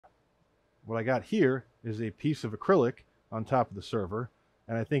what I got here is a piece of acrylic on top of the server,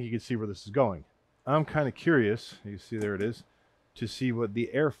 and I think you can see where this is going. I'm kind of curious, you see there it is, to see what the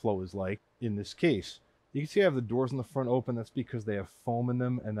airflow is like in this case. You can see I have the doors in the front open. That's because they have foam in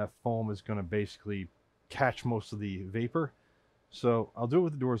them, and that foam is going to basically catch most of the vapor. So I'll do it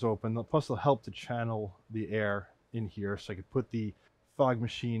with the doors open, plus it'll help to channel the air in here, so I could put the fog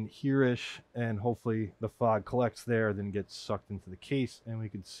machine here-ish, and hopefully the fog collects there, then gets sucked into the case, and we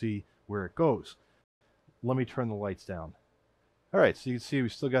can see where it goes. Let me turn the lights down. Alright, so you can see we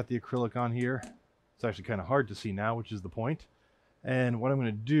still got the acrylic on here. It's actually kind of hard to see now, which is the point. And what I'm going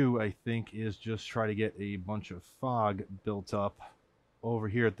to do, I think, is just try to get a bunch of fog built up over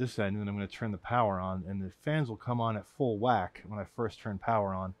here at this end, and then I'm going to turn the power on, and the fans will come on at full whack when I first turn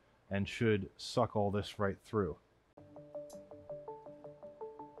power on, and should suck all this right through.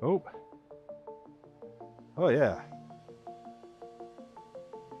 Oh. Oh yeah.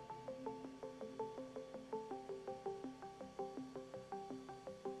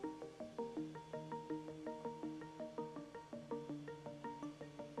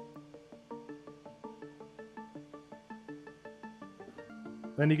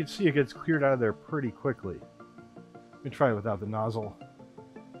 Then you can see it gets cleared out of there pretty quickly. Let me try it without the nozzle.